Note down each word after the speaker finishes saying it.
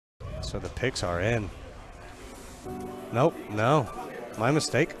So the picks are in. Nope, no. My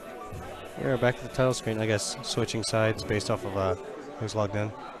mistake. We're back to the title screen, I guess, switching sides based off of who's logged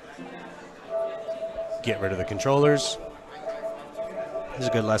in. Get rid of the controllers. This is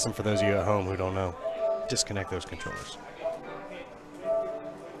a good lesson for those of you at home who don't know. Disconnect those controllers.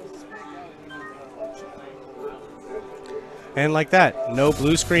 And like that, no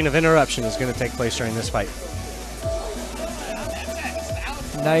blue screen of interruption is going to take place during this fight.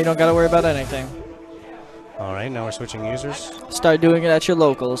 Now you don't got to worry about anything. All right, now we're switching users. Start doing it at your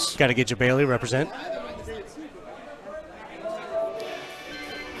locals. Got to get your Bailey represent.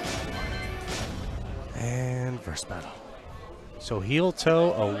 And verse battle. So heel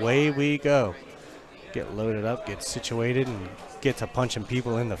toe, away we go. Get loaded up, get situated, and get to punching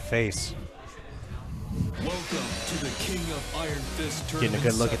people in the face. Welcome to the King of Iron Fist Tournament. Getting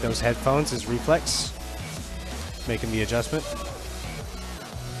a good look at those headphones is Reflex. Making the adjustment.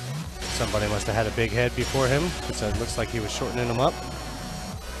 Somebody must have had a big head before him, because it looks like he was shortening them up.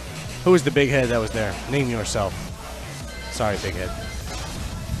 Who was the big head that was there? Name yourself. Sorry, big head.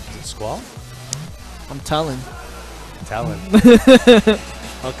 Is it Squall? I'm telling. Talon.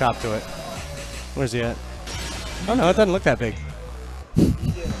 I'll cop to it. Where's he at? Oh no, it doesn't look that big.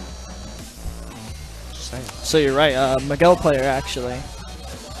 Just saying. So you're right, Miguel player actually.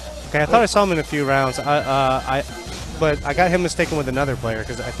 Okay, I thought I saw him in a few rounds. But I got him mistaken with another player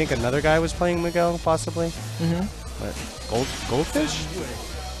because I think another guy was playing Miguel, possibly. But Goldfish?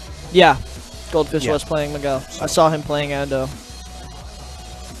 Yeah, Goldfish Yeah. was playing Miguel. I saw him playing Ando.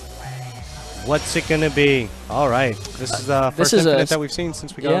 What's it gonna be? All right, this is the first infinite that we've seen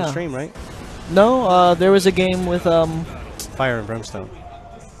since we got on the stream, right? No, there was a game with Fire and Brimstone.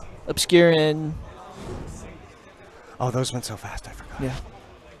 Obscure and. Oh, those went so fast, I forgot. Yeah.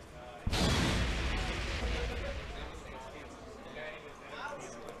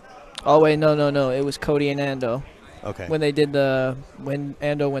 Oh wait, no. It was Cody and Ando. Okay. When they did when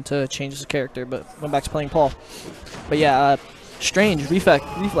Ando went to change his character, but went back to playing Paul. But yeah, Strange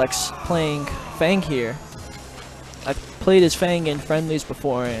Reflex playing Fang here. I played as Fang in friendlies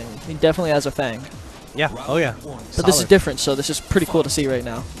before, and he definitely has a Fang. Yeah. Oh yeah. But this is different, so this is pretty cool to see right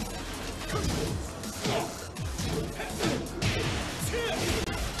now.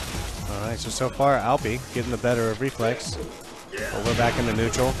 All right. So far, ALPI getting the better of Reflex. But we're back in the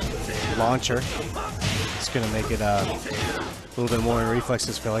neutral. Launcher. It's going to make it a little bit more in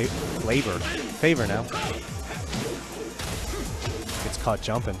Reflex's favor now. Gets caught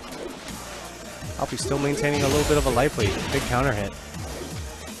jumping. ALPI still maintaining a little bit of a life lead. Big counter hit.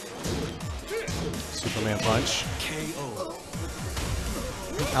 Superman punch.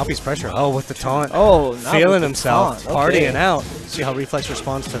 ALPI's pressure. Oh, with the taunt. Oh, feeling himself. Okay. Partying out. See how Reflex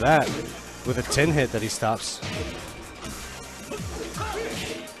responds to that. With a 10 hit that he stops.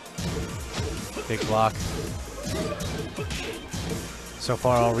 Big block. So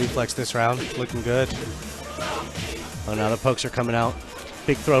far, all Reflex this round. Looking good. Oh, now the pokes are coming out.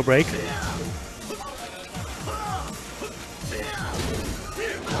 Big throw break.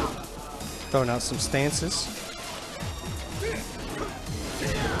 Throwing out some stances.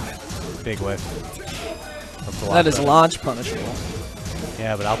 Big whiff. That is launch punishable.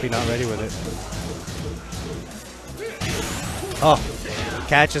 Yeah, but ALPI not ready with it. Oh.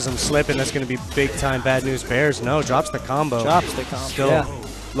 Catches him slipping. That's going to be big time bad news bears. No, drops the combo. Drops the combo. Still yeah.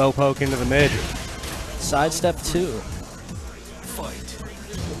 Low poke into the mid. Sidestep 2.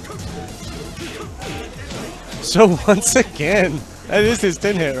 So once again, that is his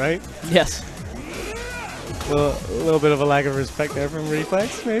 10 hit, right? Yes. A little bit of a lack of respect there from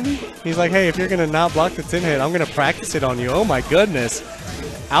Reflex, maybe? He's like, hey, if you're going to not block the 10 hit, I'm going to practice it on you. Oh my goodness.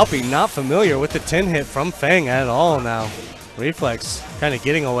 ALPI not familiar with the 10 hit from Fang at all now. Reflex kind of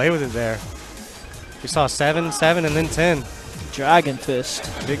getting away with it there. We saw 7, 7, and then 10. Dragon Fist.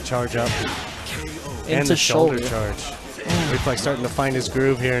 Big charge up. Into And the shoulder shoulder. charge. Reflex starting to find his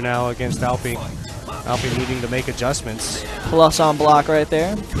groove here now against ALPI. ALPI needing to make adjustments. Plus on block right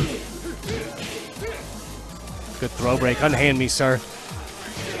there. Good throw break. Unhand me, sir.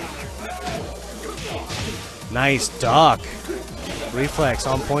 Nice duck. Reflex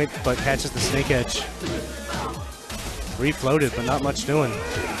on point, but catches the snake edge. Refloated, but not much doing.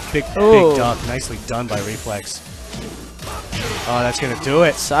 Big duck. Nicely done by Reflex. Oh, that's going to do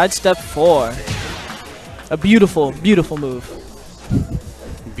it. Sidestep 4. A beautiful, beautiful move.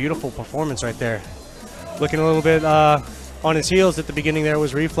 Beautiful performance right there. Looking a little bit on his heels at the beginning there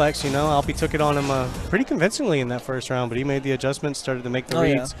was Reflex. You know, ALPI took it on him pretty convincingly in that first round, but he made the adjustments, started to make the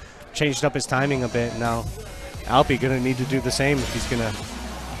reads, changed up his timing a bit. Now, ALPI going to need to do the same if he's going to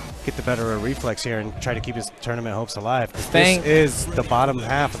get the better of Reflex here and try to keep his tournament hopes alive. Fang This is the bottom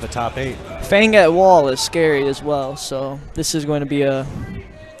half of the top 8. Fang at wall is scary as well, so this is going to be a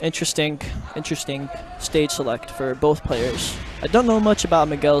interesting stage select for both players. I don't know much about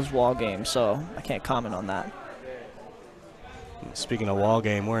Miguel's wall game, so I can't comment on that. Speaking of wall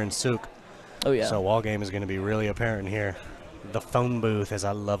game, we're in Souk. Oh yeah. So wall game is going to be really apparent here. The phone booth, as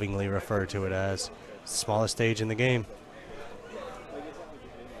I lovingly refer to it as. Smallest stage in the game.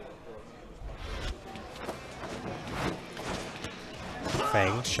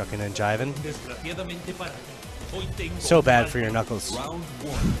 Fang shucking and jiving. So bad for your knuckles. Round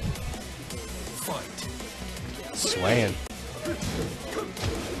 1. Fight. Swaying.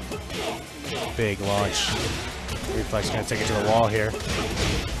 Big launch. Reflex gonna take it to the wall here.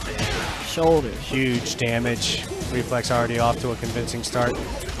 Shoulder. Huge damage. Reflex already off to a convincing start.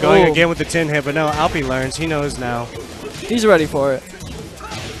 Going again with the 10 hit, but no, ALPI learns. He knows now. He's ready for it.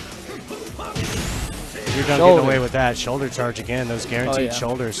 If you're done getting away with that, shoulder charge again. Those guaranteed yeah.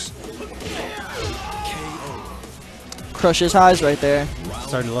 shoulders. Crush his highs right there.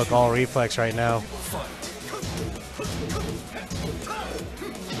 Starting to look all Reflex right now.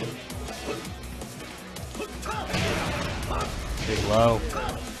 Big low.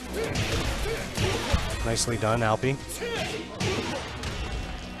 Nicely done, ALPI.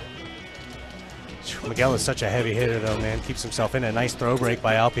 Miguel is such a heavy hitter, though, man. Keeps himself in. A nice throw break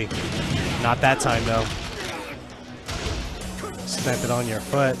by ALPI. Not that time, though. Stamp it on your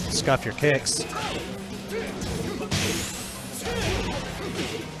foot. Scuff your kicks.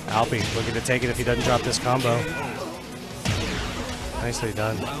 ALPI looking to take it if he doesn't drop this combo. Nicely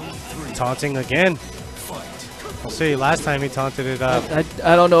done. Taunting again. We'll see. Last time he taunted it up.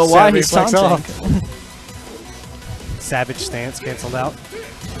 I don't know why he's Reflex taunting. Savage stance canceled out.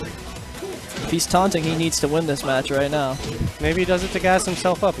 If he's taunting, he needs to win this match right now. Maybe he does it to gas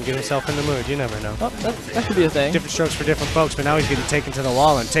himself up and get himself in the mood. You never know. Oh, that could be a thing. Different strokes for different folks, but now he's getting taken to the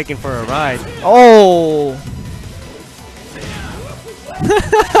wall and taken for a ride. Oh!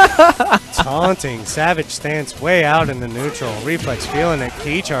 Taunting. Savage stance way out in the neutral. Reflex feeling it.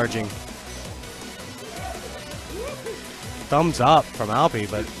 Key charging. Thumbs up from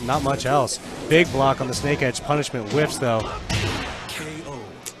ALPI, but not much else. Big block on the snake edge. Punishment whiffs, though.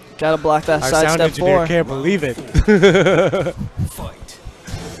 Gotta block that Our side sound step engineer 4. can't believe it.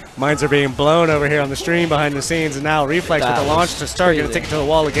 Minds are being blown over here on the stream behind the scenes, and now Reflex with the launch to start. Going to take it to the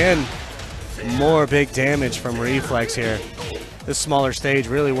wall again. More big damage from Reflex here. This smaller stage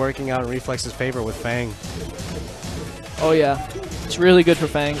really working out in Reflex's favor with Fang. Oh yeah, it's really good for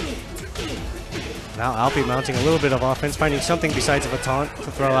Fang. Now ALPI mounting a little bit of offense, finding something besides of a taunt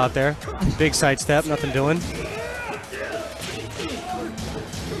to throw out there. Big side step, nothing doing.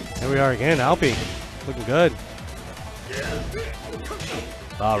 Here we are again, ALPI looking good.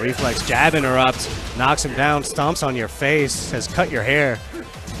 Oh, Reflex jab interrupt, knocks him down, stomps on your face, says cut your hair.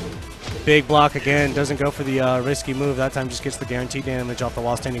 Big block again, doesn't go for the risky move. That time just gets the guaranteed damage off the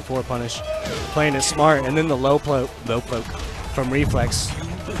wall standing 4 punish. Playing it smart, and then the low poke from Reflex.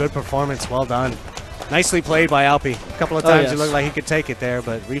 Good performance, well done. Nicely played by ALPI. A couple of times it looked like he could take it there,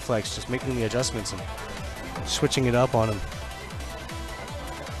 but Reflex just making the adjustments and switching it up on him.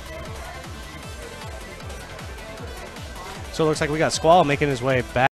 So it looks like we got Squall making his way back.